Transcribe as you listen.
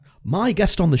My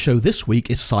guest on the show this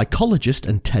week is psychologist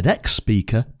and TEDx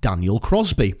speaker Daniel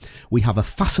Crosby. We have a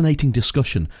fascinating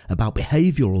discussion about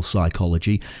behavioural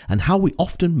psychology and how we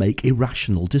often make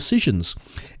irrational decisions.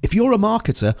 If you're a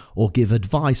marketer or give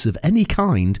advice of any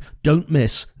kind, don't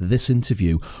miss this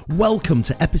interview. Welcome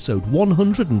to episode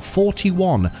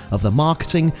 141 of the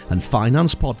Marketing and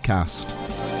Finance Podcast.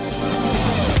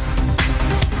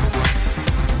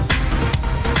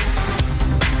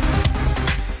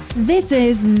 This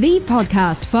is the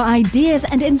podcast for ideas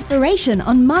and inspiration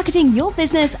on marketing your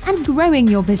business and growing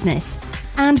your business,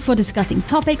 and for discussing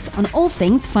topics on all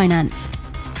things finance.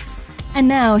 And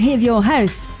now, here's your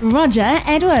host, Roger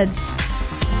Edwards.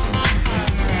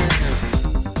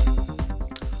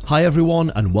 Hi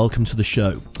everyone, and welcome to the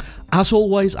show. As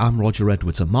always, I'm Roger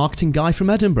Edwards, a marketing guy from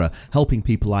Edinburgh, helping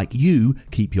people like you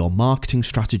keep your marketing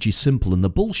strategy simple and the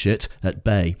bullshit at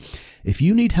bay. If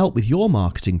you need help with your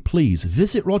marketing, please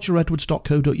visit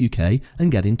rogeredwards.co.uk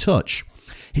and get in touch.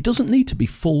 It doesn't need to be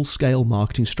full-scale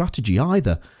marketing strategy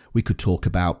either. We could talk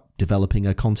about developing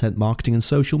a content marketing and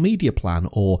social media plan,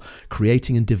 or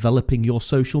creating and developing your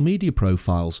social media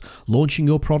profiles, launching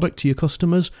your product to your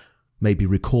customers, maybe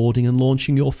recording and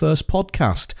launching your first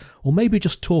podcast, or maybe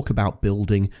just talk about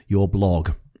building your blog.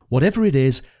 Whatever it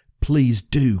is, please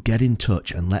do get in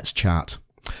touch and let's chat.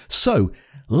 So,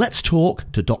 let's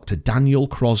talk to Dr. Daniel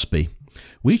Crosby.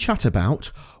 We chat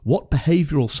about what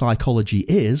behavioural psychology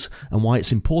is and why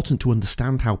it's important to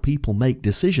understand how people make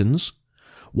decisions,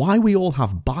 why we all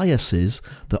have biases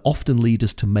that often lead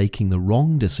us to making the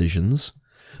wrong decisions,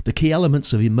 the key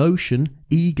elements of emotion,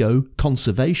 ego,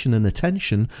 conservation and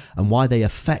attention, and why they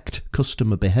affect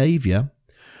customer behaviour,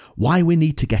 why we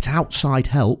need to get outside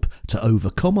help to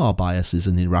overcome our biases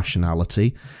and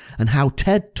irrationality, and how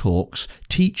TED Talks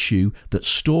teach you that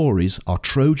stories are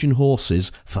Trojan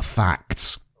horses for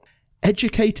facts.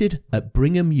 Educated at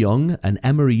Brigham Young and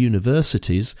Emory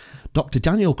Universities, Dr.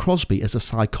 Daniel Crosby is a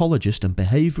psychologist and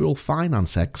behavioural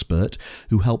finance expert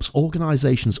who helps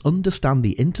organisations understand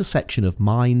the intersection of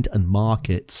mind and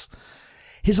markets.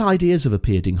 His ideas have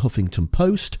appeared in Huffington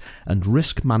Post and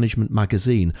Risk Management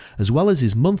magazine, as well as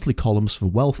his monthly columns for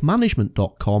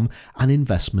wealthmanagement.com and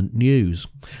Investment News.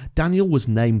 Daniel was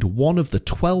named one of the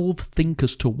 12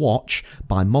 thinkers to watch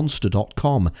by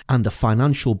Monster.com and a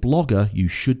financial blogger you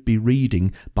should be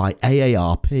reading by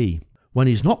AARP. When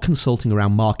he's not consulting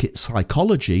around market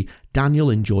psychology, Daniel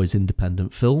enjoys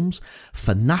independent films,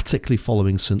 fanatically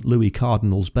following St. Louis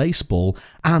Cardinals baseball,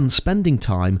 and spending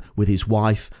time with his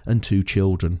wife and 2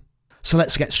 children. So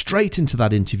let's get straight into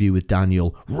that interview with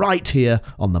Daniel, right here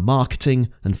on the Marketing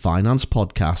and Finance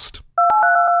Podcast.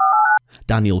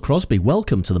 Daniel Crosby,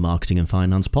 welcome to the Marketing and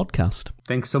Finance Podcast.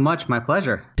 Thanks so much. My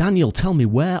pleasure. Daniel, tell me,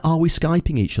 where are we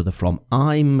Skyping each other from?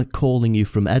 I'm calling you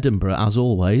from Edinburgh, as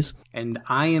always. And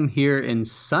I am here in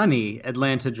sunny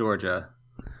Atlanta, Georgia.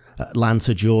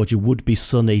 Atlanta, Georgia would be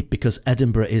sunny because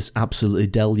Edinburgh is absolutely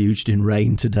deluged in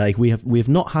rain today. We have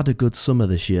not had a good summer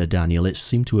this year, Daniel. It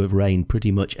seemed to have rained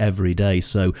pretty much every day,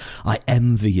 so I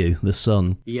envy you, the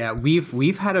sun. Yeah,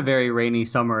 we've had a very rainy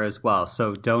summer as well,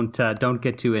 so don't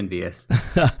get too envious.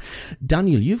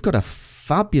 Daniel, you've got a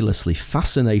fabulously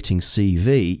fascinating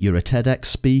CV. You're a TEDx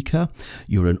speaker,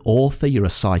 you're an author, you're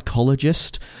a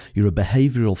psychologist, you're a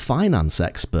behavioural finance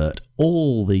expert.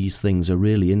 All these things are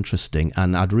really interesting,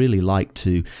 and I'd really like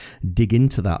to dig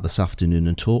into that this afternoon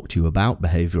and talk to you about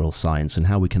behavioural science and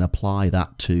how we can apply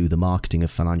that to the marketing of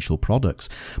financial products.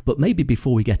 But maybe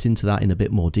before we get into that in a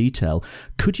bit more detail,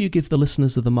 could you give the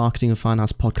listeners of the Marketing and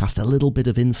Finance Podcast a little bit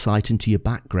of insight into your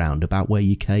background, about where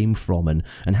you came from and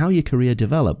how your career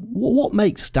developed? What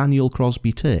makes Daniel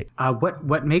Crosby tick?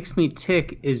 What makes me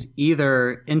tick is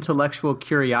either intellectual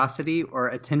curiosity or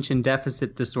attention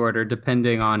deficit disorder,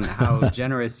 depending on how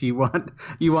generous you want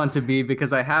to be,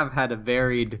 because I have had a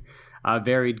varied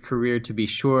career, to be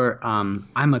sure.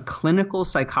 I'm a clinical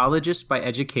psychologist by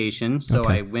education, so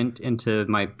okay. I went into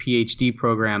my PhD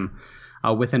program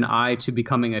with an eye to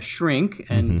becoming a shrink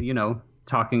and,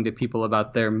 talking to people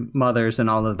about their mothers and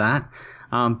all of that.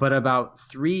 But about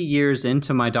 3 years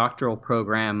into my doctoral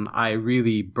program, I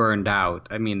really burned out.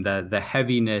 I mean, the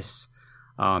heaviness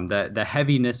the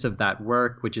heaviness of that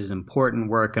work, which is important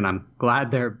work, and I'm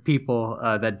glad there are people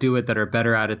that do it that are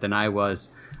better at it than I was.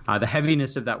 The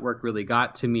heaviness of that work really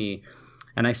got to me.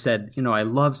 And I said, I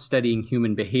love studying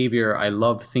human behavior. I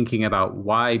love thinking about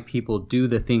why people do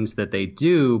the things that they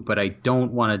do, but I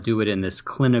don't want to do it in this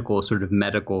clinical sort of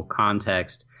medical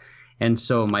context. And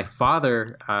so my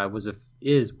father was a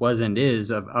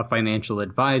financial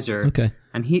advisor. Okay.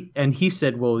 And he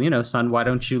said, well, son, why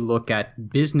don't you look at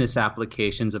business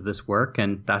applications of this work?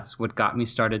 And that's what got me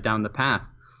started down the path.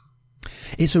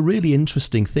 It's a really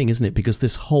interesting thing, isn't it? Because the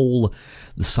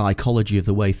psychology of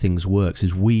the way things works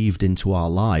is weaved into our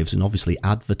lives, and obviously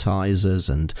advertisers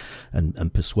and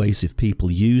persuasive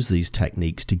people use these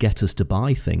techniques to get us to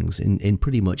buy things in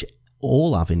pretty much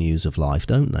all avenues of life,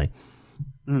 don't they?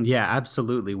 Yeah,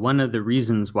 absolutely. One of the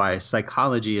reasons why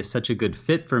psychology is such a good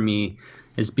fit for me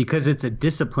is because it's a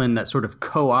discipline that sort of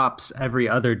co-opts every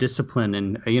other discipline,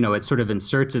 and it sort of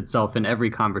inserts itself in every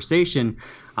conversation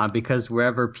because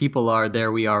wherever people are,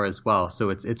 there we are as well. So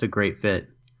it's a great fit.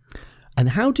 And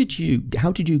how did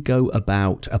you go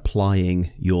about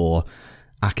applying your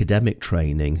academic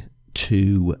training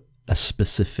to a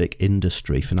specific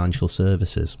industry, financial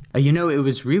services? It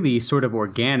was really sort of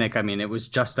organic. I mean, it was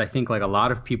just, I think, like a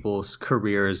lot of people's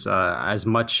careers, as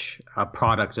much a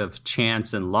product of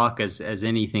chance and luck as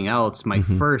anything else. My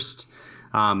first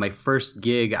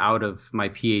gig out of my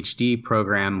PhD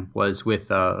program was with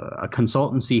a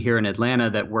consultancy here in Atlanta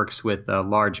that works with a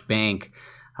large bank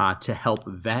to help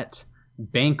vet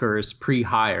bankers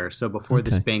pre-hire. So before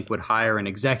this bank would hire an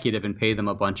executive and pay them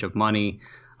a bunch of money,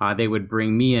 they would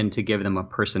bring me in to give them a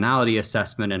personality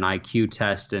assessment, an IQ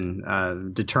test,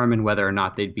 and determine whether or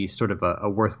not they'd be sort of a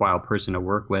worthwhile person to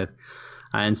work with.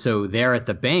 And so there at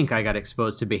the bank, I got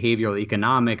exposed to behavioral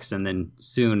economics and then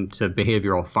soon to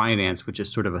behavioral finance, which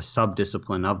is sort of a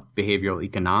sub-discipline of behavioral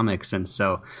economics. And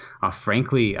so,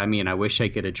 frankly, I mean, I wish I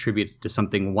could attribute it to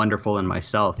something wonderful in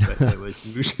myself, but it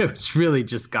was really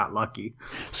just got lucky.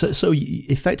 So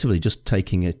effectively, just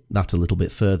taking that a little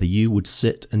bit further, you would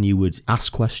sit and you would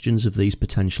ask questions of these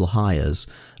potential hires,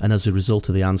 and as a result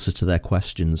of the answers to their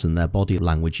questions and their body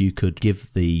language, you could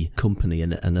give the company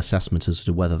an assessment as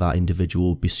to whether that individual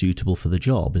would be suitable for the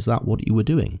job. Is that what you were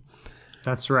doing?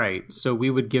 That's right. So we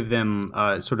would give them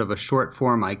sort of a short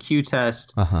form IQ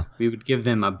test. We would give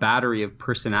them a battery of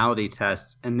personality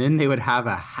tests, and then they would have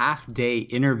a half-day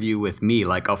interview with me,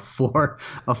 like a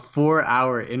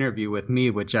 4-hour interview with me,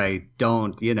 which I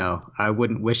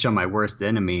wouldn't wish on my worst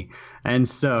enemy. And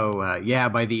so,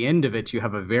 by the end of it, you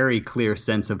have a very clear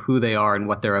sense of who they are and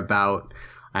what they're about.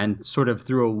 And sort of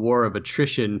through a war of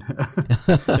attrition,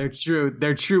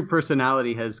 their true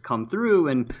personality has come through.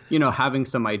 And, having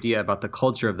some idea about the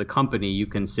culture of the company, you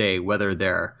can say whether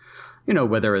they're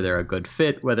a good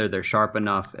fit, whether they're sharp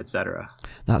enough, etc.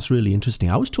 That's really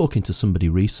interesting. I was talking to somebody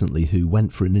recently who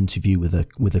went for an interview with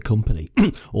a company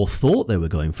or thought they were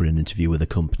going for an interview with a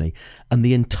company. And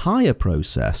the entire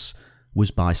process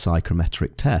was by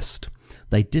psychometric test.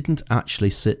 They didn't actually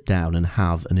sit down and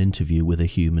have an interview with a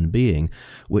human being,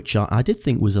 which I did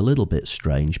think was a little bit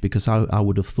strange, because I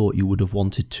would have thought you would have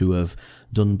wanted to have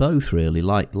done both, really,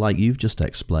 like you've just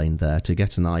explained there, to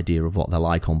get an idea of what they're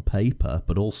like on paper,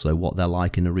 but also what they're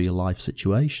like in a real life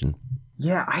situation.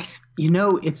 Yeah,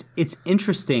 it's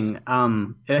interesting.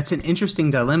 That's an interesting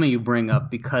dilemma you bring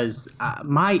up, because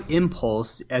my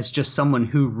impulse as just someone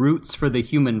who roots for the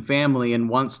human family and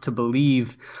wants to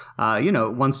believe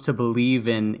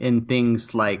in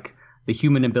things like the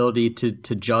human ability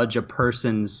to judge a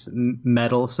person's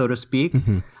mettle, so to speak.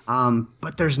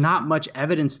 But there's not much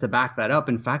evidence to back that up.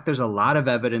 In fact, there's a lot of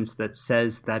evidence that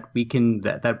says that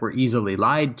that we're easily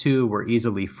lied to, we're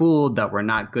easily fooled, that we're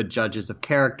not good judges of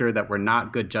character, that we're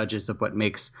not good judges of what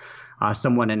makes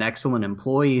someone an excellent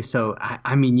employee. So,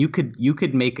 I mean, you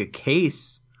could make a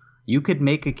case. You could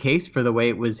make a case for the way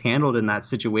it was handled in that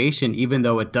situation, even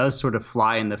though it does sort of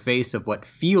fly in the face of what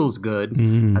feels good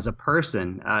as a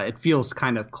person. It feels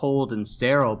kind of cold and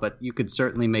sterile, but you could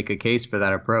certainly make a case for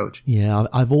that approach. Yeah,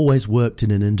 I've always worked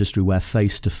in an industry where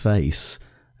face-to-face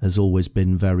has always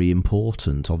been very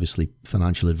important. Obviously,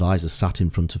 financial advisors sat in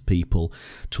front of people,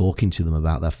 talking to them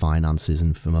about their finances.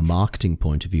 And from a marketing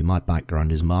point of view, my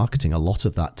background is marketing. A lot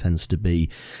of that tends to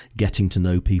be getting to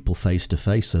know people face to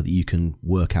face, so that you can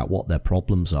work out what their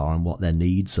problems are and what their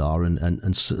needs are,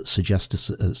 and suggest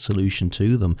a solution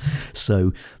to them.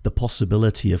 So the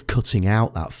possibility of cutting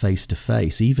out that face to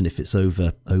face, even if it's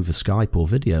over Skype or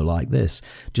video like this,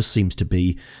 just seems to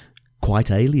be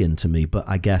quite alien to me. But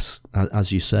I guess,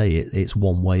 as you say, it's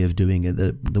one way of doing it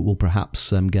that will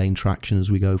perhaps gain traction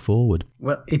as we go forward.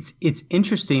 Well, it's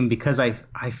interesting because I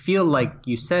feel like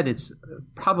you said it's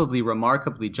probably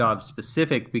remarkably job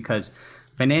specific, because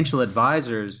financial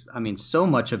advisors, I mean, so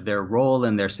much of their role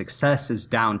and their success is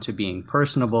down to being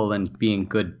personable and being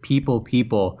good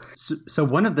people. So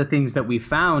one of the things that we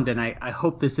found, and I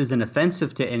hope this isn't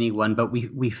offensive to anyone, but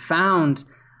we found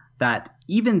that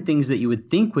even things that you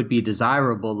would think would be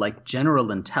desirable, like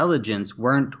general intelligence,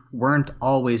 weren't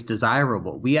always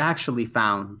desirable. We actually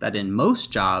found that in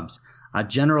most jobs,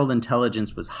 general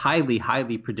intelligence was highly,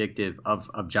 highly predictive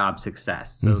of job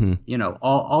success. So,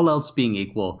 all else being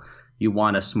equal, you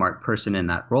want a smart person in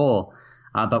that role.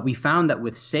 But we found that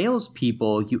with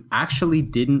salespeople, you actually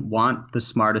didn't want the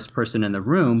smartest person in the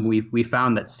room. We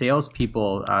found that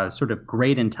salespeople, sort of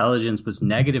great intelligence was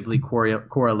negatively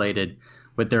correlated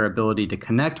with their ability to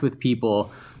connect with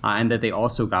people, and that they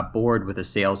also got bored with a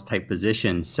sales type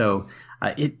position. So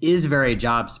it is very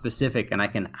job specific, and I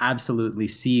can absolutely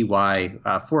see why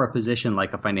for a position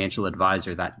like a financial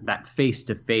advisor, that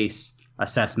face-to-face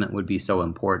assessment would be so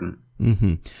important.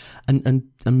 Mm-hmm. And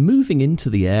moving into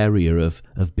the area of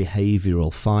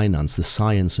behavioral finance, the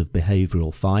science of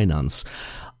behavioral finance,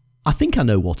 I think I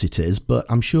know what it is, but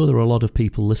I'm sure there are a lot of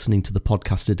people listening to the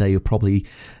podcast today who probably,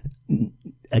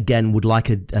 again, would like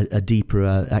a deeper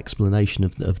explanation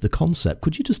of the concept.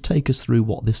 Could you just take us through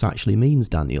what this actually means,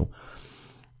 Daniel?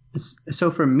 So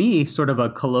for me, sort of a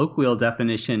colloquial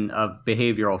definition of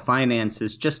behavioral finance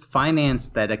is just finance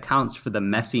that accounts for the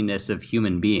messiness of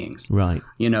human beings. Right.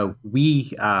 You know,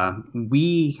 we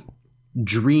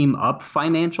dream up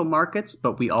financial markets,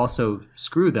 but we also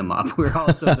screw them up. We're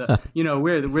also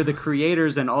we're the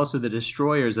creators and also the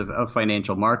destroyers of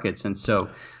financial markets. And so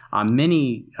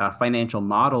many financial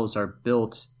models are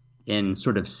built in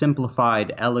sort of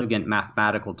simplified, elegant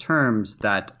mathematical terms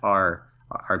that are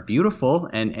beautiful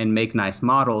and make nice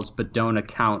models, but don't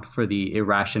account for the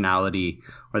irrationality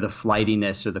or the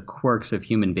flightiness or the quirks of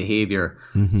human behavior.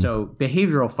 Mm-hmm. So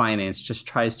behavioral finance just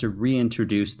tries to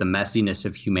reintroduce the messiness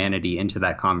of humanity into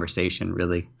that conversation,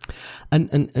 really.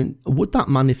 And would that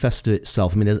manifest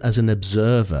itself? I mean, as an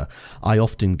observer, I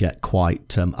often get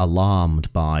quite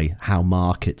alarmed by how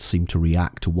markets seem to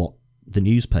react to what the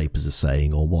newspapers are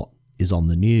saying or what is on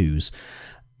the news.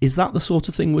 Is that the sort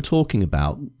of thing we're talking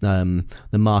about? The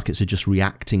markets are just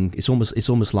reacting. It's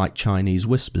almost like Chinese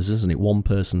whispers, isn't it? One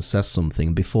person says something,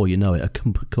 and before you know it, a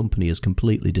company is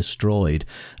completely destroyed,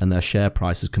 and their share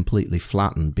price is completely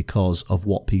flattened because of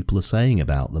what people are saying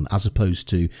about them, as opposed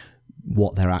to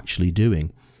what they're actually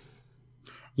doing.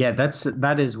 Yeah,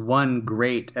 that is one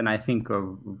great and I think a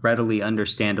readily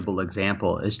understandable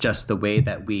example is just the way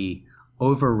that we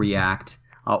overreact.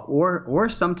 Or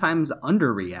sometimes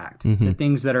underreact to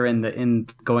things that are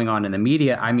going on in the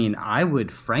media. I mean, I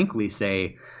would frankly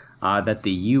say that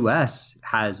the U.S.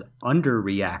 has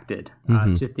underreacted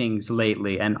to things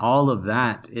lately, and all of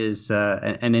that is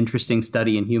an interesting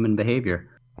study in human behavior.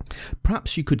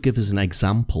 Perhaps you could give us an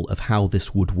example of how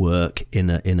this would work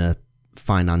in a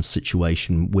finance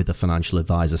situation with a financial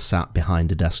advisor sat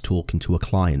behind a desk talking to a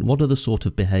client. What are the sort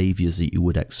of behaviours that you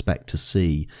would expect to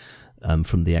see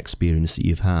from the experience that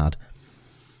you've had?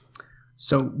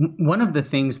 So one of the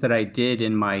things that I did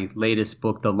in my latest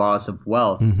book, The Laws of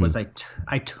Wealth, was I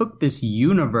took this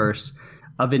universe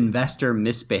of investor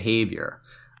misbehavior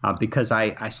because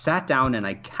I sat down and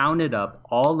I counted up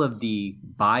all of the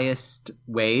biased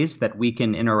ways that we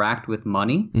can interact with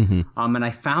money. And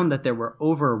I found that there were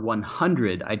over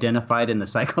 100 identified in the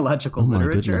psychological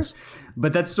literature. Goodness.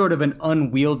 But that's sort of an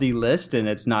unwieldy list, and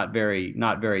it's not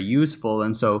very useful.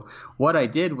 And so what I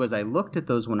did was I looked at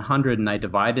those 100 and I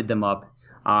divided them up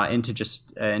into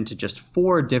just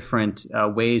 4 different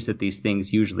ways that these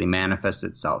things usually manifest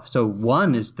itself. So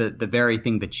one is the very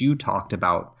thing that you talked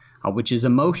about, which is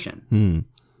emotion,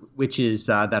 which is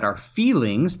that our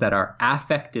feelings, that our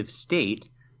affective state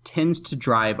tends to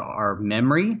drive our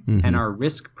memory and our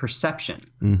risk perception.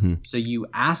 So you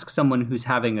ask someone who's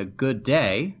having a good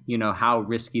day, how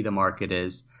risky the market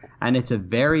is, and it's a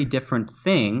very different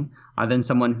thing than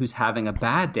someone who's having a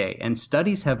bad day. And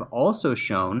studies have also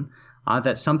shown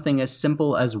that something as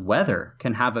simple as weather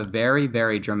can have a very,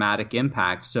 very dramatic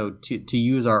impact. So to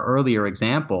use our earlier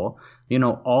example,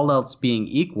 all else being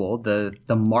equal,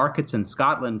 the markets in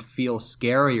Scotland feel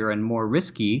scarier and more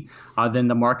risky than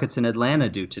the markets in Atlanta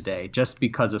do today, just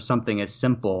because of something as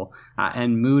simple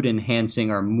and mood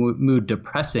enhancing or mood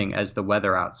depressing as the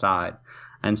weather outside.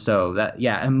 And so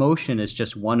emotion is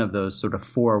just one of those sort of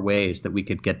 4 ways that we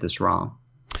could get this wrong.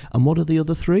 And what are the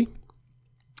other 3?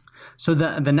 So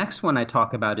the next one I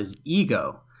talk about is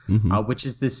ego, which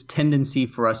is this tendency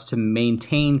for us to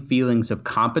maintain feelings of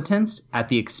competence at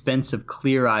the expense of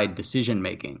clear-eyed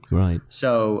decision-making. Right.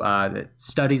 So the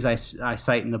studies I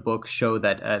cite in the book show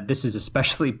that this is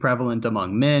especially prevalent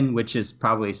among men, which is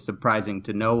probably surprising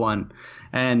to no one.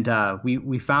 And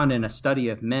we found in a study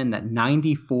of men that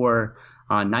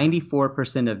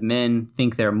 94% of men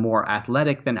think they're more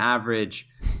athletic than average,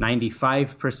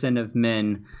 95% of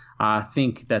men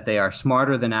think that they are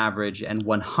smarter than average, and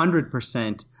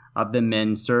 100% of the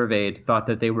men surveyed thought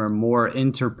that they were more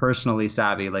interpersonally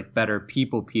savvy, like better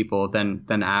people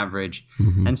than average.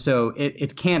 And so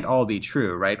it can't all be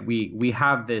true, right? We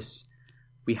have this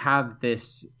we have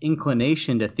this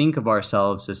inclination to think of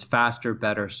ourselves as faster,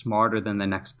 better, smarter than the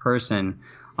next person,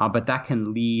 but that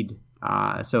can lead.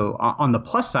 So on the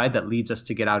plus side, that leads us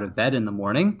to get out of bed in the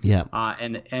morning,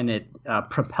 and it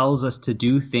propels us to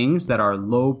do things that are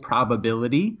low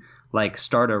probability, like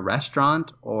start a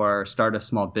restaurant or start a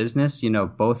small business.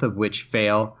 Both of which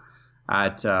fail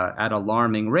at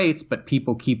alarming rates, but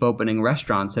people keep opening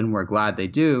restaurants, and we're glad they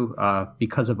do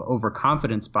because of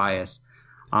overconfidence bias.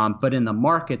 But in the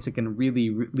markets, it can really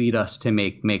lead us to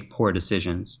make poor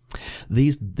decisions.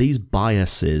 These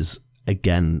biases,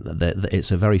 again,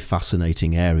 it's a very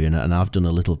fascinating area, and I've done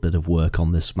a little bit of work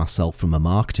on this myself from a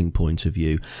marketing point of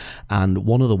view. And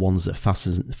one of the ones that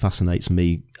fascinates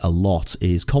me a lot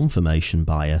is confirmation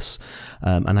bias.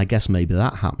 And I guess maybe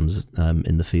that happens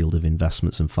in the field of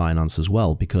investments and finance as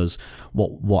well, because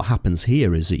what happens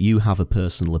here is that you have a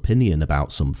personal opinion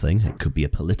about something. It could be a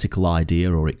political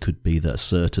idea, or it could be that a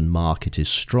certain market is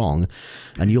strong,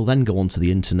 and you'll then go onto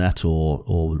the internet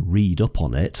or read up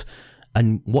on it.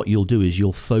 And what you'll do is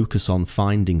you'll focus on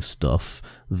finding stuff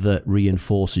that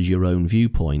reinforces your own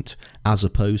viewpoint, as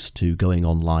opposed to going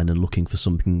online and looking for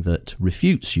something that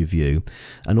refutes your view.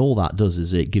 And all that does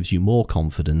is it gives you more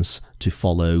confidence to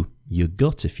follow your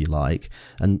gut, if you like.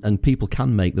 And people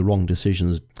can make the wrong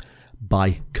decisions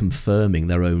by confirming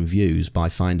their own views, by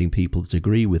finding people that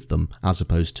agree with them, as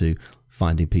opposed to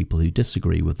finding people who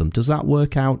disagree with them. Does that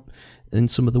work out in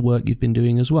some of the work you've been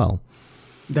doing as well?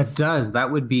 That does.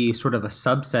 That would be sort of a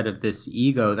subset of this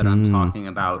ego that I'm talking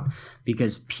about,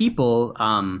 because people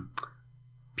don't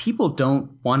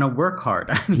want to work hard.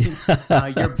 I mean,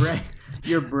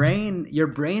 your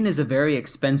brain is a very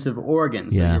expensive organ.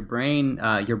 So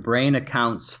your brain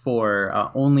accounts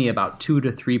for only about 2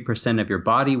 to 3% of your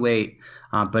body weight,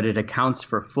 but it accounts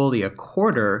for fully a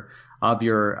quarter of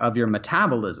your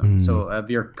metabolism. So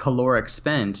of your caloric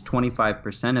spend,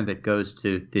 25% of it goes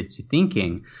to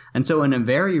thinking. And so in a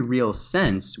very real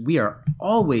sense, we are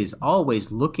always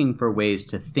looking for ways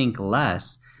to think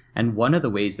less. And one of the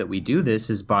ways that we do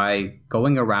this is by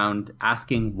going around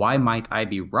asking, why might I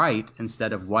be right,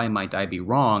 instead of why might I be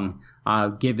wrong,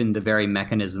 given the very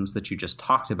mechanisms that you just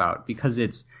talked about. Because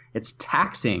it's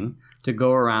taxing to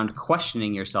go around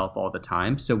questioning yourself all the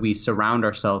time. So we surround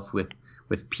ourselves with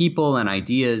people and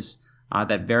ideas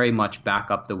that very much back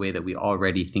up the way that we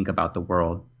already think about the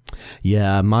world.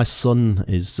 Yeah, my son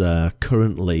is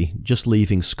currently just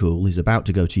leaving school. He's about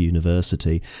to go to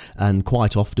university, and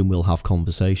quite often we'll have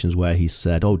conversations where he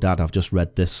said, "Oh, Dad, I've just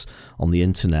read this on the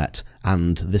internet,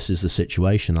 and this is the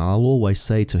situation." I'll always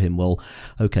say to him, well,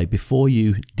 okay, before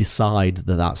you decide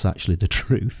that that's actually the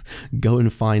truth, go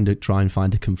and try and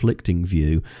find a conflicting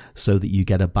view so that you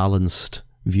get a balanced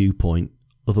viewpoint.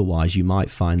 Otherwise, you might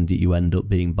find that you end up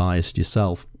being biased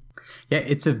yourself. Yeah,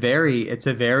 it's a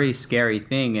very scary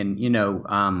thing. And,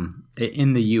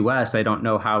 in the U.S., I don't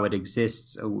know how it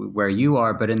exists where you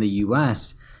are, but in the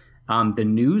U.S., the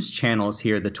news channels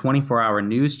here, the 24-hour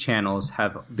news channels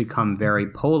have become very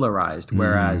polarized,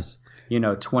 whereas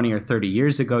 20 or 30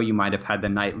 years ago, you might have had the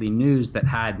nightly news that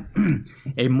had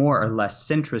a more or less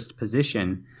centrist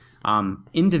position.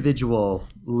 Individual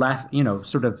left,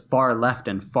 sort of far left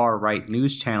and far right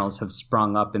news channels have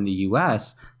sprung up in the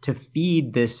U.S. to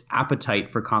feed this appetite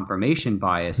for confirmation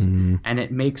bias. And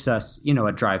it makes us,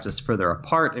 it drives us further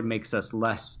apart. It makes us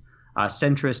less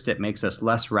centrist. It makes us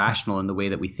less rational in the way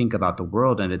that we think about the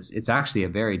world. And it's actually a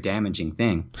very damaging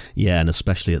thing. Yeah, and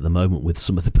especially at the moment with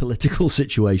some of the political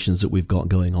situations that we've got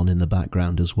going on in the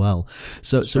background as well.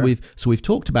 So we've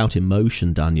talked about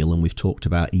emotion, Daniel, and we've talked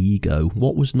about ego.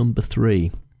 What was number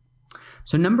 3?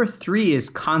 So number 3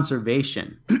 is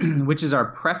conservation, which is our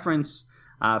preference.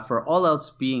 For all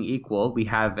else being equal, we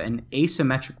have an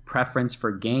asymmetric preference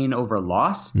for gain over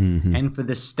loss, and for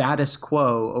the status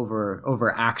quo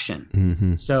over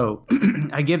action. So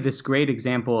I give this great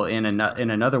example in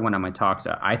another one of my talks.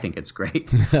 I think it's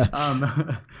great.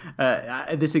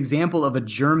 This example of a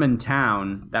German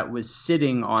town that was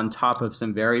sitting on top of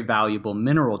some very valuable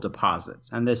mineral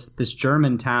deposits. And this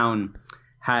German town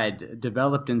had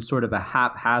developed in sort of a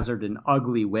haphazard and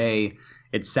ugly way.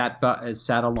 It sat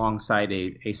alongside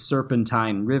a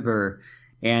serpentine river,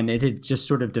 and it had just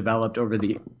sort of developed over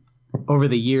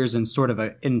the years in sort of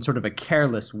a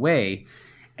careless way.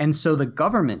 And so the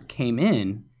government came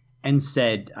in and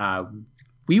said,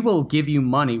 "We will give you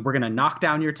money. We're going to knock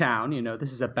down your town.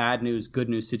 This is a bad news, good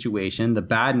news situation. The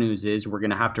bad news is we're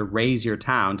going to have to raise your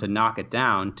town to knock it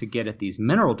down to get at these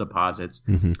mineral deposits."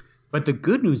 But the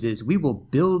good news is we will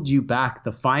build you back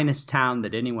the finest town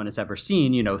that anyone has ever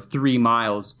seen, 3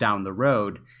 miles down the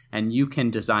road, and you can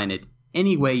design it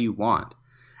any way you want.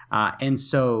 And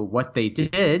so what they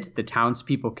did, the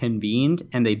townspeople convened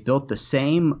and they built the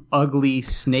same ugly,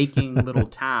 snaking little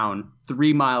town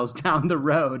 3 miles down the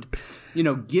road. You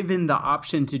know, given the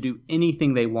option to do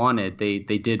anything they wanted, they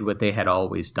did what they had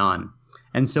always done.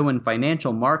 And so in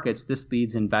financial markets, this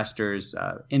leads investors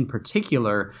in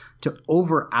particular to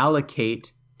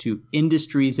over-allocate to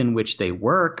industries in which they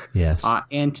work, yes,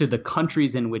 and to the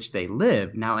countries in which they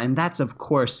live. Now, and that's, of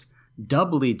course,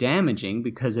 doubly damaging,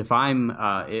 because if I'm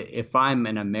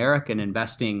an American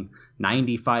investing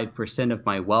 95% of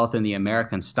my wealth in the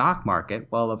American stock market,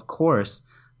 well, of course,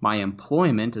 my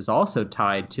employment is also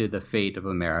tied to the fate of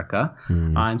America.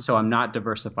 And so I'm not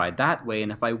diversified that way.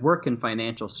 And if I work in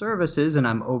financial services and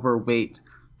I'm overweight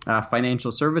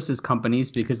financial services companies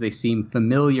because they seem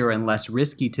familiar and less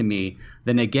risky to me,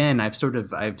 then again, I've sort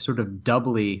of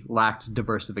doubly lacked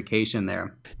diversification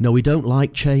there. No, we don't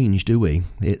like change, do we?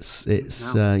 It's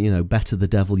no. Better the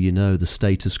devil you know, the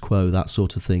status quo, that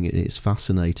sort of thing. It's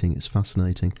fascinating. It's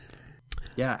fascinating.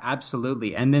 Yeah,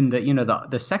 absolutely. And then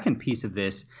the second piece of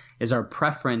this is our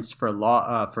preference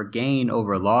for gain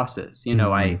over losses. You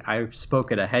know, I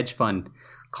spoke at a hedge fund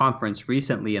conference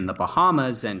recently in the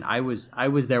Bahamas, and I was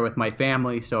there with my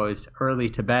family, so I was early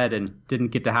to bed and didn't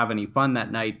get to have any fun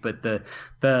that night. But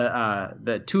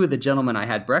the two of the gentlemen I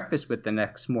had breakfast with the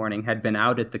next morning had been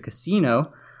out at the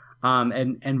casino,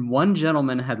 and one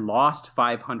gentleman had lost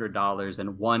 $500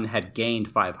 and one had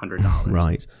gained $500.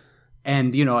 Right.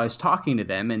 And, you know, I was talking to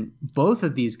them, and both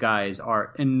of these guys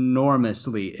are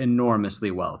enormously, enormously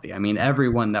wealthy. I mean,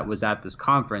 everyone that was at this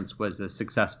conference was a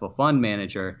successful fund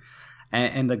manager.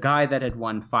 And the guy that had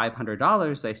won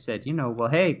 $500, I said, well,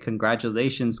 hey,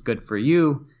 congratulations, good for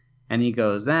you. And he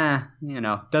goes,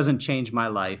 doesn't change my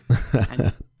life.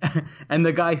 And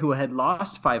the guy who had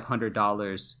lost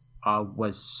 $500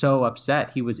 was so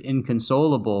upset. He was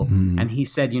inconsolable. And he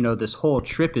said, this whole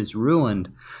trip is ruined.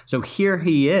 So here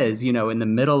he is, in the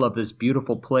middle of this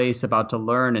beautiful place about to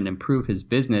learn and improve his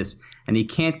business. And he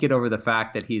can't get over the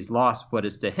fact that he's lost what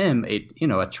is to him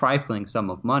a trifling sum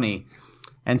of money.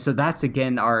 And so that's,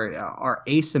 again, our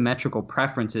asymmetrical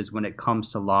preferences when it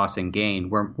comes to loss and gain.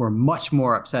 We're much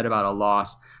more upset about a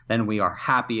loss than we are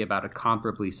happy about a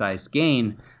comparably sized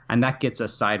gain. And that gets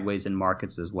us sideways in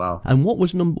markets as well. And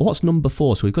what's number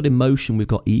 4? So we've got emotion, we've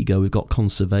got ego, we've got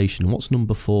conservation. What's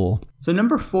number 4? So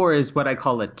number 4 is what I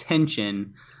call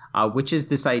attention, which is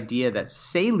this idea that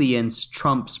salience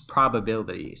trumps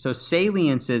probability. So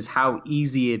salience is how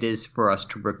easy it is for us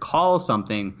to recall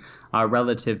something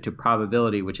relative to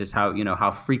probability, which is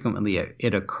how frequently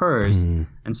it occurs.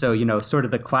 And so, sort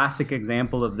of the classic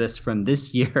example of this from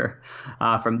this year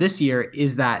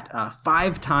is that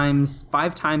 5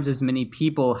 times as many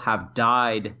people have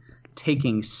died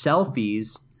taking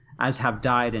selfies as have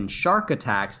died in shark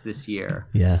attacks this year.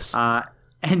 Yes.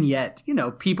 And yet,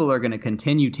 people are going to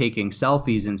continue taking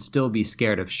selfies and still be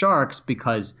scared of sharks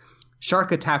because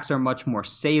shark attacks are much more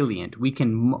salient. We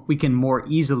can more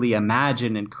easily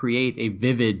imagine and create a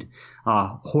vivid,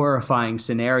 horrifying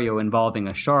scenario involving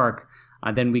a shark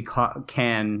than we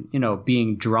can,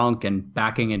 being drunk and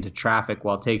backing into traffic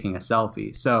while taking a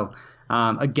selfie. So,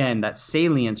 again, that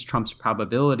salience trumps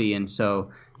probability. And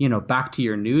so, back to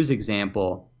your news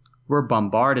example, we're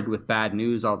bombarded with bad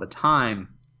news all the time.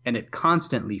 And it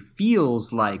constantly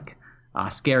feels like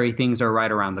scary things are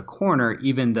right around the corner,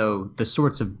 even though the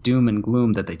sorts of doom and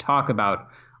gloom that they talk about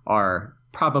are,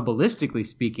 probabilistically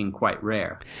speaking, quite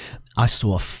rare. I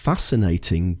saw a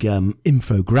fascinating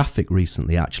infographic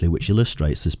recently, actually, which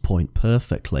illustrates this point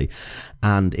perfectly.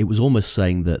 And it was almost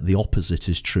saying that the opposite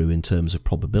is true in terms of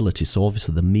probability. So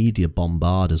obviously the media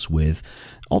bombard us with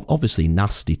obviously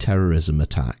nasty terrorism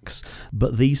attacks,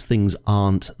 but these things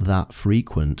aren't that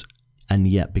frequent. And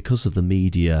yet, because of the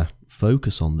media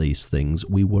focus on these things,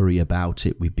 we worry about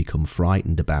it, we become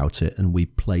frightened about it, and we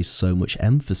place so much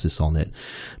emphasis on it.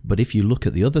 But if you look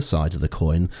at the other side of the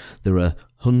coin, there are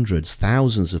hundreds,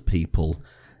 thousands of people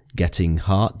getting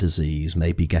heart disease,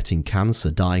 maybe getting cancer,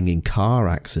 dying in car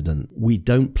accident. We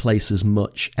don't place as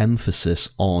much emphasis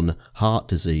on heart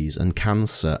disease and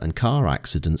cancer and car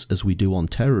accidents as we do on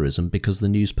terrorism, because the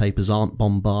newspapers aren't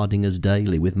bombarding us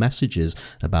daily with messages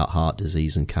about heart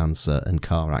disease and cancer and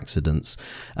car accidents.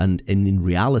 And in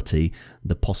reality,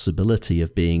 the possibility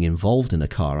of being involved in a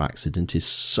car accident is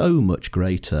so much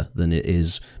greater than it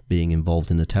is being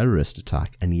involved in a terrorist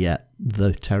attack, and yet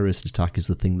the terrorist attack is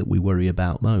the thing that we worry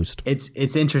about most.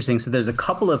 It's interesting. So there's a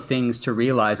couple of things to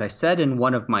realize. I said in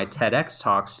one of my TEDx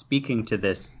talks, speaking to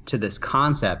this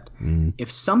concept, if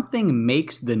something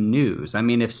makes the news,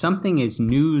 if something is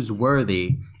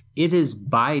newsworthy, it is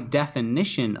by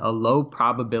definition a low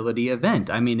probability event.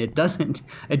 I mean, it doesn't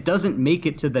make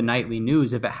it to the nightly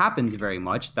news. If it happens very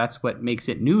much, that's what makes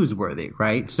it newsworthy,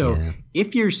 right? So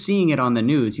if you're seeing it on the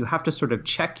news, you have to sort of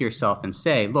check yourself and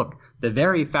say, look, the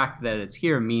very fact that it's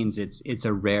here means it's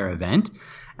a rare event.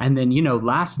 And then,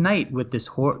 last night with this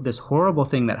horrible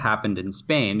thing that happened in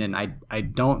Spain, and I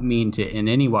don't mean to in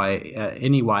any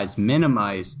wise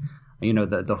minimize,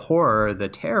 the horror, the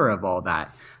terror of all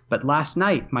that. But last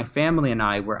night, my family and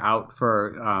I were out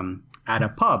for at a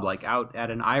pub, like out at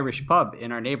an Irish pub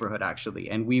in our neighborhood, actually.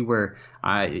 And we were,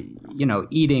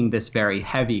 eating this very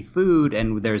heavy food.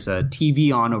 And there's a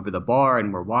TV on over the bar,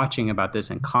 and we're watching about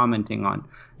this and commenting on,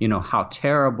 how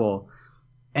terrible.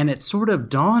 And it sort of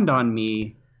dawned on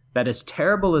me that as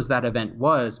terrible as that event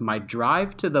was, my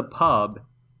drive to the pub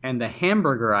and the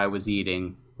hamburger I was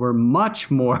eating were much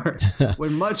more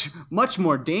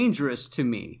dangerous to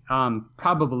me,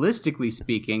 probabilistically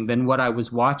speaking, than what I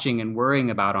was watching and worrying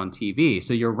about on TV.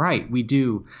 So you're right. We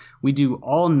do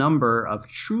all number of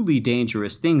truly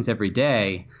dangerous things every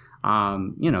day.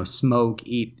 Smoke,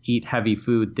 eat heavy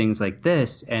food, things like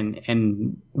this,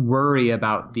 and worry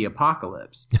about the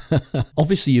apocalypse.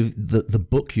 Obviously, the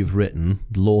book you've written,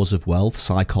 Laws of Wealth,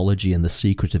 Psychology and the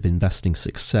Secret of Investing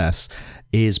Success,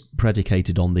 is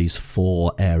predicated on these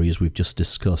 4 areas we've just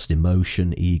discussed: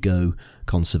 emotion, ego,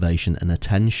 conservation and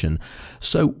attention.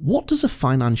 So what does a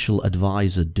financial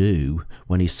advisor do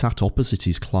when he's sat opposite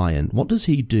his client? What does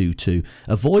he do to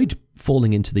avoid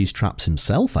falling into these traps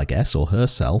himself, I guess, or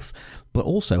herself? But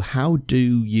also, how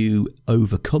do you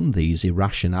overcome these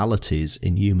irrationalities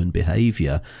in human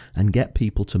behavior and get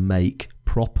people to make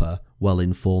proper,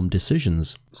 well-informed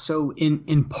decisions? So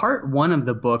in part 1 of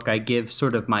the book, I give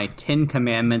sort of my 10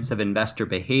 commandments of investor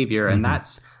behavior, and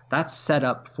that's set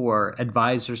up for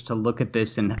advisors to look at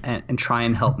this and try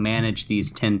and help manage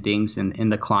these 10 things in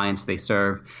the clients they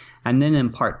serve. And then in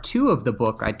part 2 of the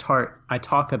book, I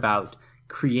talk about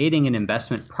creating an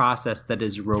investment process that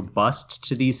is robust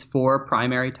to these 4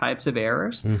 primary types of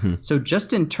errors. So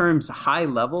just in terms high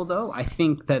level, though, I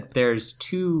think that there's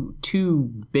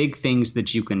two big things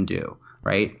that you can do,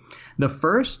 right? The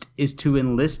first is to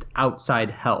enlist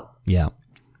outside help. Yeah.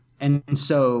 And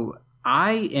so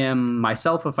I am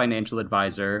myself a financial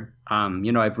advisor.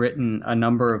 I've written a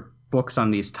number of books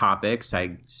on these topics.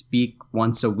 I speak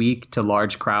once a week to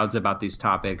large crowds about these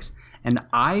topics. And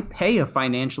I pay a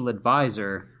financial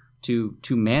advisor to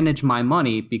manage my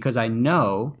money because I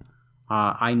know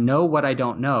what I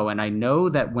don't know. And I know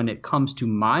that when it comes to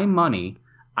my money,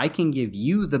 I can give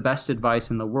you the best advice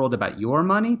in the world about your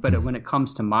money. But when it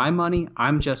comes to my money,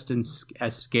 I'm just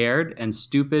as scared and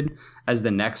stupid as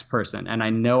the next person. And I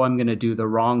know I'm going to do the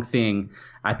wrong thing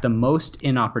at the most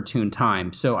inopportune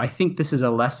time. So I think this is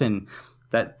a lesson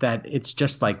that it's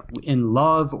just like in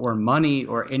love or money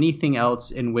or anything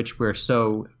else in which we're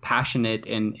so passionate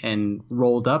and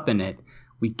rolled up in it,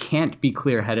 we can't be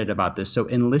clear-headed about this. So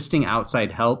enlisting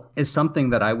outside help is something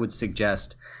that I would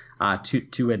suggest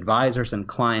to advisors and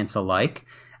clients alike.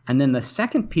 And then the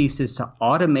second piece is to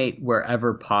automate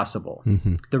wherever possible.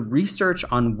 The research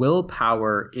on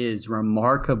willpower is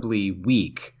remarkably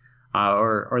weak,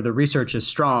 or the research is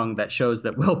strong that shows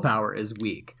that willpower is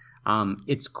weak.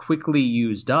 It's quickly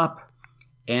used up,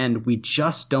 and we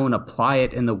just don't apply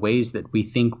it in the ways that we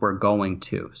think we're going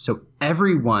to. So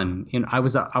everyone, I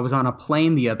was on a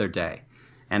plane the other day,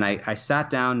 and I sat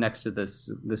down next to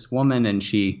this woman, and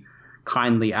she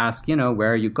kindly asked,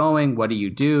 where are you going? What do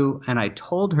you do? And I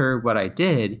told her what I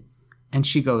did, and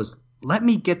she goes, let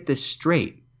me get this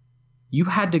straight. You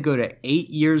had to go to 8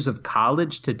 years of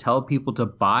college to tell people to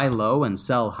buy low and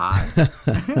sell high.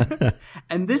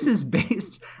 And this is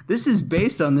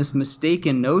based on this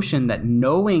mistaken notion that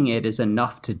knowing it is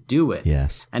enough to do it.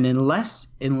 Yes. And unless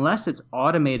it's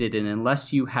automated and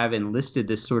unless you have enlisted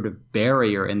this sort of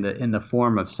barrier in the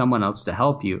form of someone else to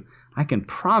help you, I can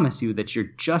promise you that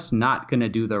you're just not going to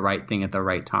do the right thing at the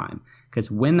right time. Because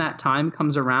when that time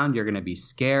comes around, you're going to be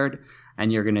scared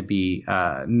and you're going to be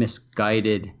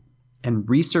misguided. And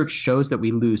research shows that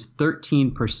we lose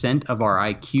 13% of our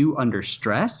IQ under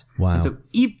stress. Wow. And so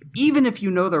even if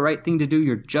you know the right thing to do,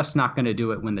 you're just not going to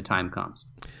do it when the time comes.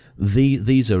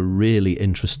 These are really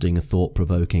interesting and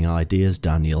thought-provoking ideas,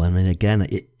 Daniel. I mean, again,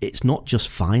 it's not just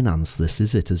finance, this,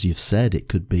 is it? As you've said, it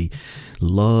could be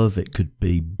love, it could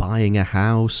be buying a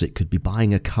house, it could be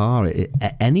buying a car.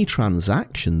 Any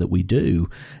transaction that we do,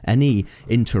 any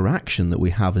interaction that we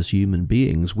have as human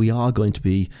beings, we are going to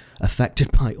be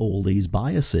affected by all these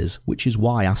biases, which is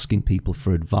why asking people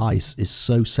for advice is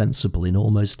so sensible in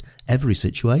almost every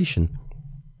situation.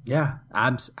 Yeah,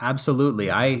 absolutely.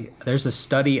 There's a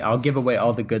study. I'll give away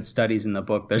all the good studies in the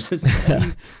book.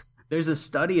 There's a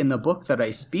study in the book that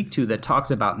I speak to that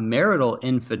talks about marital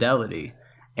infidelity.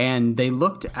 And they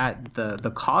looked at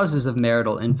the causes of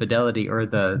marital infidelity, or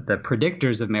the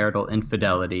predictors of marital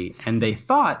infidelity. And they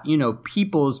thought,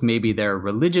 people's, maybe their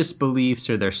religious beliefs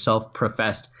or their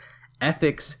self-professed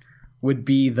ethics would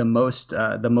be the most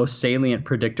salient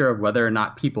predictor of whether or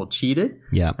not people cheated.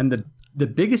 Yeah. And the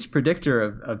biggest predictor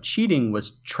of cheating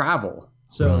was travel.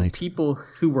 So people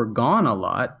who were gone a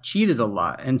lot cheated a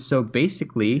lot. And so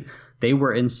basically they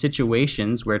were in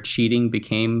situations where cheating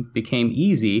became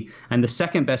easy. And the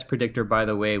second best predictor, by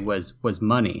the way, was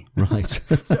money. Right.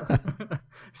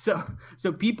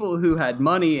 So people who had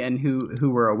money and who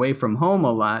were away from home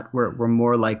a lot were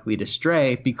more likely to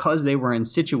stray, because they were in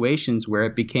situations where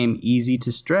it became easy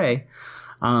to stray.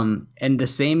 And the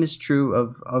same is true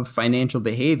of financial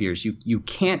behaviors. You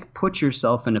can't put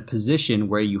yourself in a position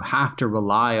where you have to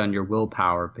rely on your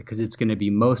willpower, because it's going to be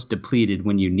most depleted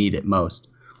when you need it most.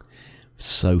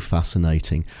 So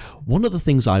fascinating. One of the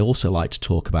things I also like to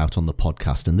talk about on the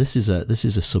podcast, and this is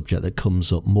a subject that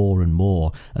comes up more and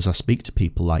more as I speak to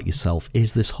people like yourself,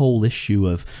 is this whole issue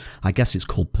of, I guess it's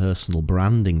called personal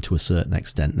branding to a certain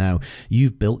extent. Now,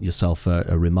 you've built yourself a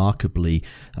remarkably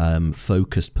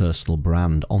focused personal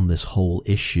brand on this whole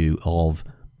issue of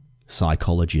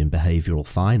psychology and behavioural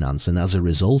finance, and as a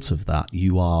result of that,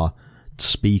 you are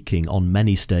speaking on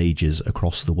many stages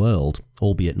across the world,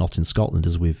 albeit not in Scotland,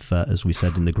 as we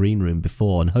said in the green room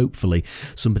before. And hopefully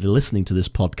somebody listening to this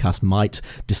podcast might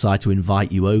decide to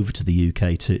invite you over to the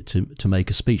UK to make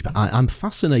a speech. But I'm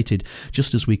fascinated,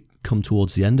 just as we come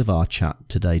towards the end of our chat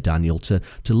today, Daniel, to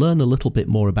learn a little bit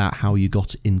more about how you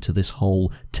got into this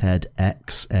whole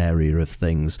TEDx area of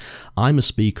things. I'm a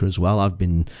speaker as well. I've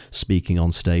been speaking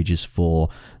on stages for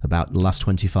about the last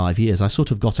 25 years. I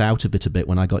sort of got out of it a bit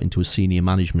when I got into a senior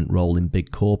management role in big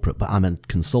corporate, but I'm a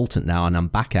consultant now, and I'm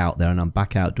back out there, and I'm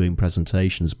back out doing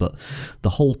presentations. But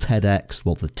the whole TEDx,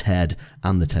 well, the TED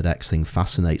and the TEDx thing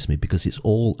fascinates me, because it's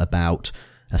all about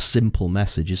a simple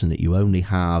message, isn't it? You only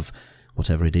have,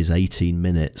 whatever it is, 18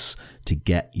 minutes to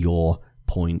get your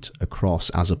point across,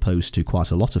 as opposed to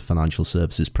quite a lot of financial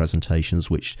services presentations,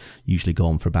 which usually go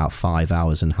on for about 5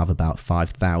 hours and have about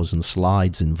 5,000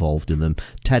 slides involved in them.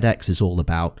 TEDx is all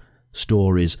about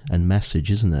stories and message,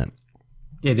 isn't it?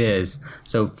 It is.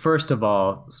 So first of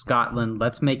all, Scotland,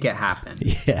 let's make it happen.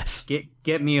 Yes.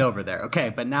 Get me over there.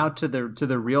 Okay, but now to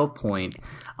the real point.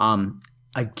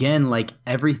 Again, like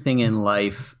everything in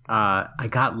life, I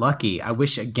got lucky. I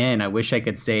wish I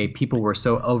could say people were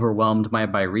so overwhelmed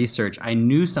by research. I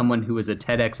knew someone who was a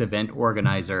TEDx event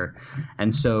organizer,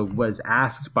 and so was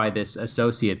asked by this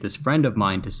associate, this friend of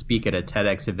mine, to speak at a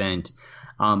TEDx event.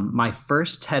 My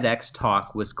first TEDx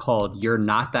talk was called "You're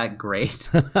Not That Great."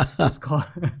 It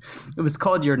was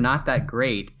called "You're Not That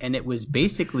Great," and it was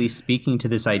basically speaking to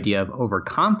this idea of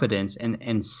overconfidence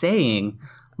and saying,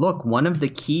 look, one of the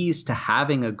keys to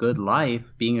having a good life,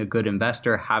 being a good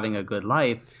investor, having a good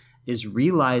life, is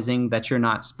realizing that you're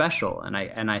not special. And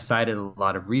I cited a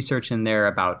lot of research in there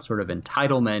about sort of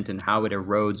entitlement and how it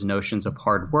erodes notions of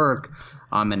hard work,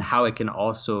 and how it can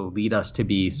also lead us to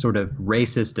be sort of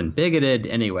racist and bigoted.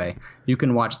 Anyway, you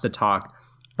can watch the talk.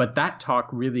 But that talk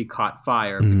really caught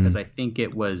fire because I think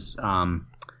it was I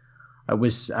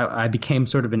became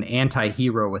sort of an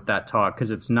anti-hero with that talk,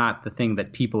 because it's not the thing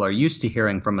that people are used to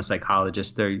hearing from a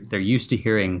psychologist. They're used to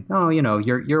hearing, oh,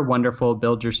 you're wonderful,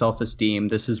 build your self-esteem,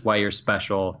 this is why you're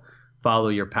special, follow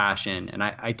your passion. And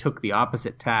I took the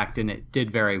opposite tact, and it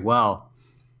did very well.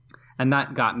 And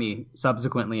that got me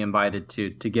subsequently invited to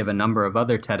give a number of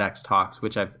other TEDx talks,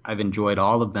 which I've enjoyed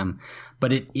all of them.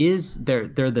 But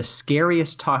they're the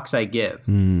scariest talks I give,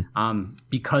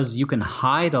 because you can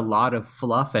hide a lot of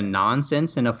fluff and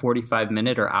nonsense in a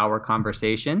 45-minute or hour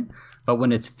conversation. But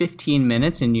when it's 15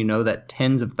 minutes and you know that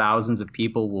tens of thousands of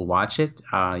people will watch it,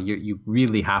 you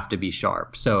really have to be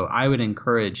sharp. So I would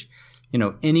encourage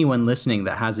anyone listening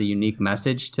that has a unique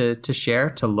message to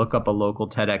share, to look up a local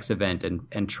TEDx event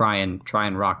and try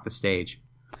and rock the stage.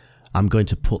 I'm going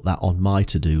to put that on my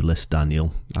to-do list,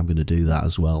 Daniel. I'm going to do that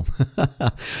as well.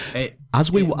 It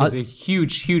was a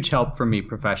huge help for me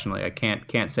professionally. I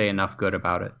can't say enough good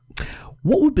about it.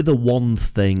 What would be the one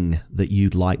thing that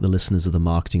you'd like the listeners of the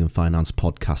Marketing and Finance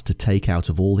podcast to take out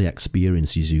of all the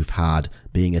experiences you've had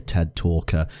being a TED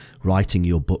talker, writing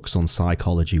your books on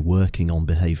psychology, working on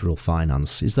behavioral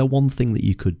finance? Is there one thing that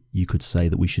you could say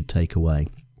that we should take away?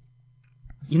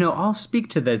 I'll speak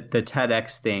to the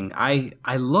TEDx thing.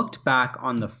 I looked back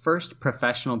on the first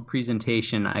professional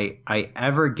presentation I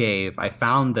ever gave. I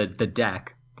found the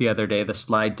deck the other day, the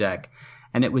slide deck.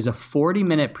 and it was a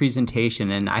 40-minute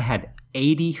presentation, and I had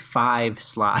 85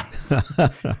 slides,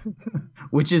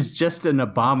 which is just an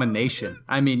abomination.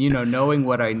 I mean, knowing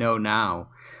what I know now,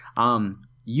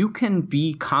 you can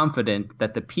be confident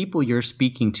that the people you're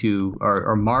speaking to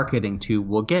or marketing to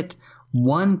will get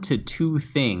 1 to 2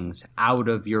 things out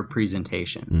of your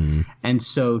presentation. And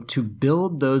so to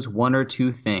build those 1 or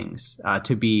 2 things,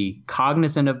 to be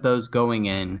cognizant of those going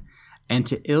in, and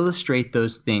to illustrate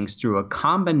those things through a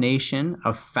combination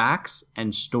of facts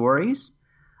and stories,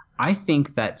 I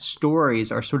think that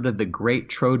stories are sort of the great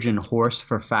Trojan horse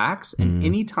for facts. And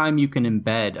anytime you can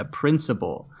embed a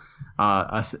principle,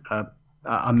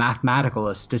 a mathematical,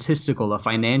 a statistical, a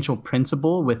financial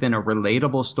principle within a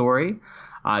relatable story,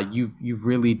 you've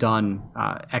really done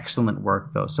excellent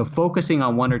work, though. So focusing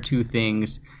on 1 or 2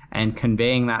 things and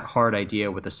conveying that hard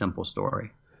idea with a simple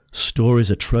story. Stories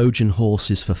are Trojan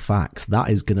horses for facts. That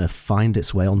is going to find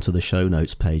its way onto the show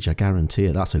notes page. I guarantee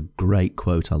it. That's a great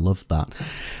quote. I love that.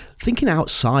 Thinking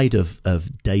outside of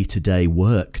day-to-day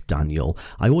work, Daniel,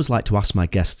 I always like to ask my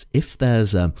guests if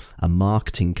there's a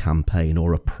marketing campaign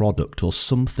or a product or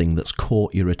something that's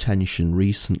caught your attention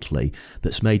recently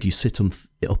that's made you sit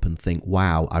up and think,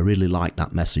 wow, I really like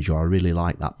that message, or I really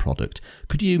like that product.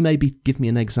 Could you maybe give me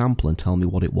an example and tell me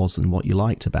what it was and what you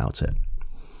liked about it?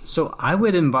 So I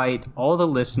would invite all the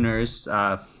listeners,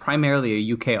 primarily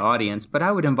a UK audience, but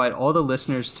I would invite all the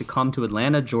listeners to come to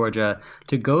Atlanta, Georgia,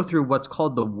 to go through what's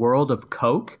called the World of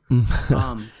Coke.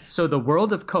 So the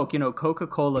World of Coke,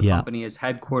 Coca-Cola Company is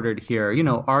headquartered here,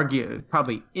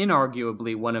 probably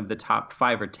inarguably one of the top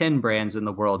 5 or 10 brands in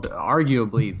the world,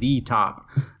 arguably the top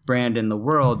brand in the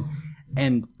world.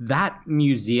 And that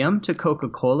museum to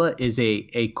Coca-Cola is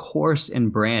a course in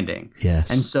branding.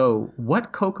 Yes. And so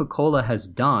what Coca-Cola has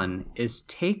done is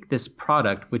take this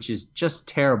product, which is just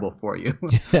terrible for you.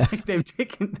 Like they've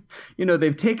taken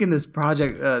this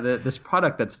this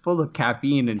product that's full of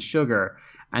caffeine and sugar,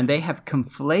 and they have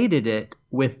conflated it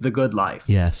with the good life.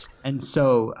 Yes. And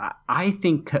so I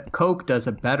think Coke does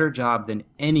a better job than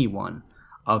anyone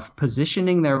of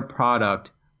positioning their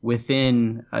product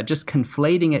within just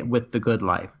conflating it with the good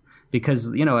life. Because,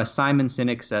 as Simon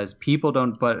Sinek says, people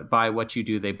don't buy what you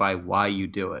do, they buy why you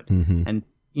do it. And,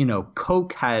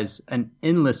 Coke has an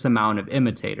endless amount of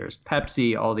imitators,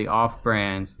 Pepsi, all the off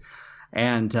brands,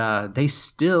 and they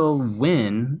still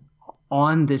win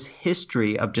on this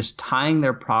history of just tying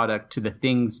their product to the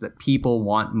things that people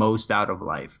want most out of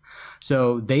life.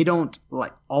 So they don't,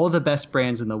 like all the best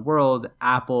brands in the world,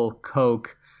 Apple,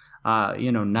 Coke,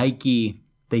 Nike,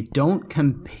 they don't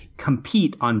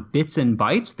compete on bits and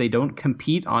bytes. They don't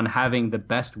compete on having the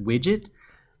best widget.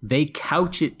 They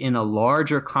couch it in a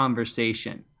larger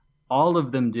conversation. All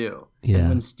of them do. Yeah.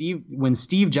 And when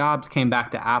Steve Jobs came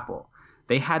back to Apple,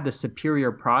 they had the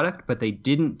superior product, but they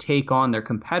didn't take on their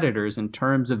competitors in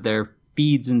terms of their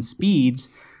feeds and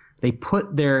speeds. They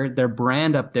put their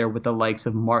brand up there with the likes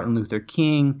of Martin Luther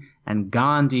King and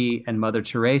Gandhi and Mother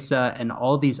Teresa and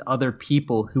all these other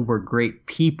people who were great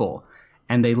people.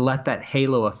 And they let that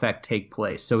halo effect take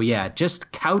place. So yeah,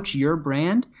 just couch your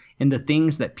brand in the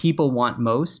things that people want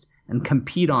most and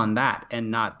compete on that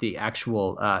and not the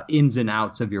actual ins and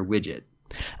outs of your widget.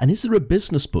 And is there a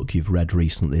business book you've read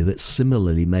recently that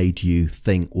similarly made you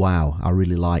think, wow, I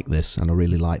really like this and I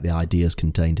really like the ideas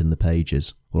contained in the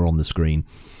pages or on the screen?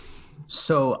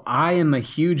 So I am a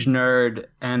huge nerd,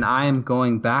 and I am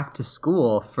going back to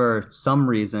school for some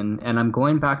reason, and I'm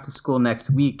going back to school next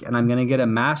week, and I'm going to get a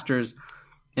master's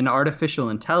in artificial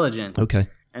intelligence. Okay.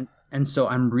 And so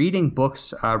I'm reading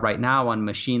books right now on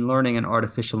machine learning and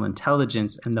artificial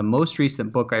intelligence, and the most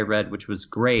recent book I read, which was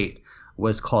great,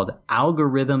 was called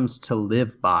Algorithms to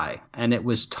Live By, and it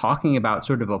was talking about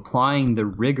sort of applying the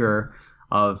rigor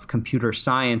of computer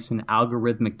science and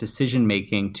algorithmic decision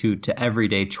making to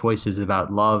everyday choices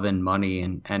about love and money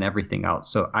and everything else.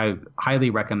 So I highly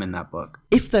recommend that book.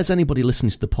 If there's anybody listening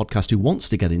to the podcast who wants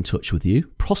to get in touch with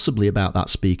you, possibly about that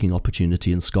speaking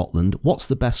opportunity in Scotland, what's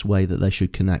the best way that they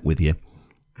should connect with you?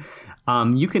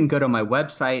 You can go to my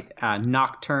website,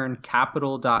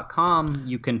 nocturnecapital.com.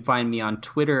 You can find me on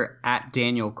Twitter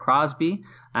 @Daniel Crosby,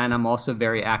 and I'm also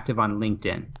very active on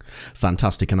LinkedIn.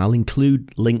 Fantastic. And I'll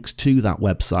include links to that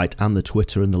website and the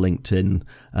Twitter and the LinkedIn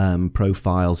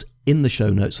profiles in the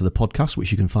show notes of the podcast,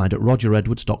 which you can find at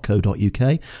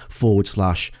rogeredwards.co.uk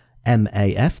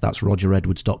MAF. That's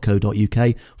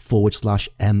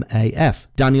rogeredwards.co.uk/MAF.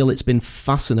 Daniel, it's been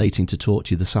fascinating to talk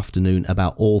to you this afternoon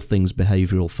about all things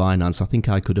behavioural finance. I think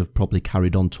I could have probably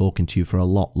carried on talking to you for a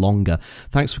lot longer.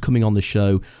 Thanks for coming on the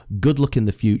show. Good luck in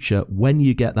the future. When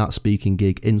you get that speaking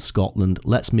gig in Scotland,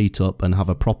 let's meet up and have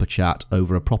a proper chat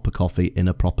over a proper coffee in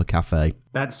a proper cafe.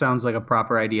 That sounds like a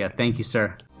proper idea. Thank you,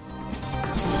 sir.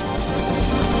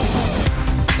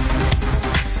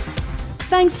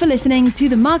 Thanks for listening to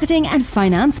the Marketing and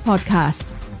Finance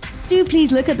Podcast. Do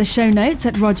please look at the show notes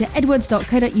at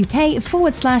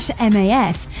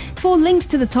rogeredwards.co.uk/MAF for links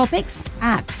to the topics,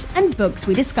 apps, and books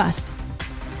we discussed.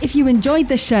 If you enjoyed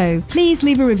the show, please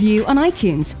leave a review on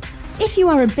iTunes. If you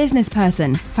are a business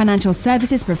person, financial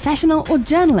services professional, or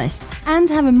journalist and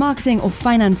have a marketing or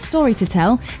finance story to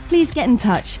tell, please get in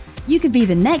touch. You could be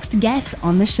the next guest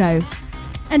on the show.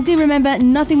 And do remember,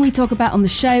 nothing we talk about on the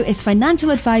show is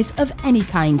financial advice of any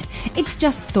kind. It's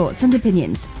just thoughts and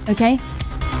opinions, okay?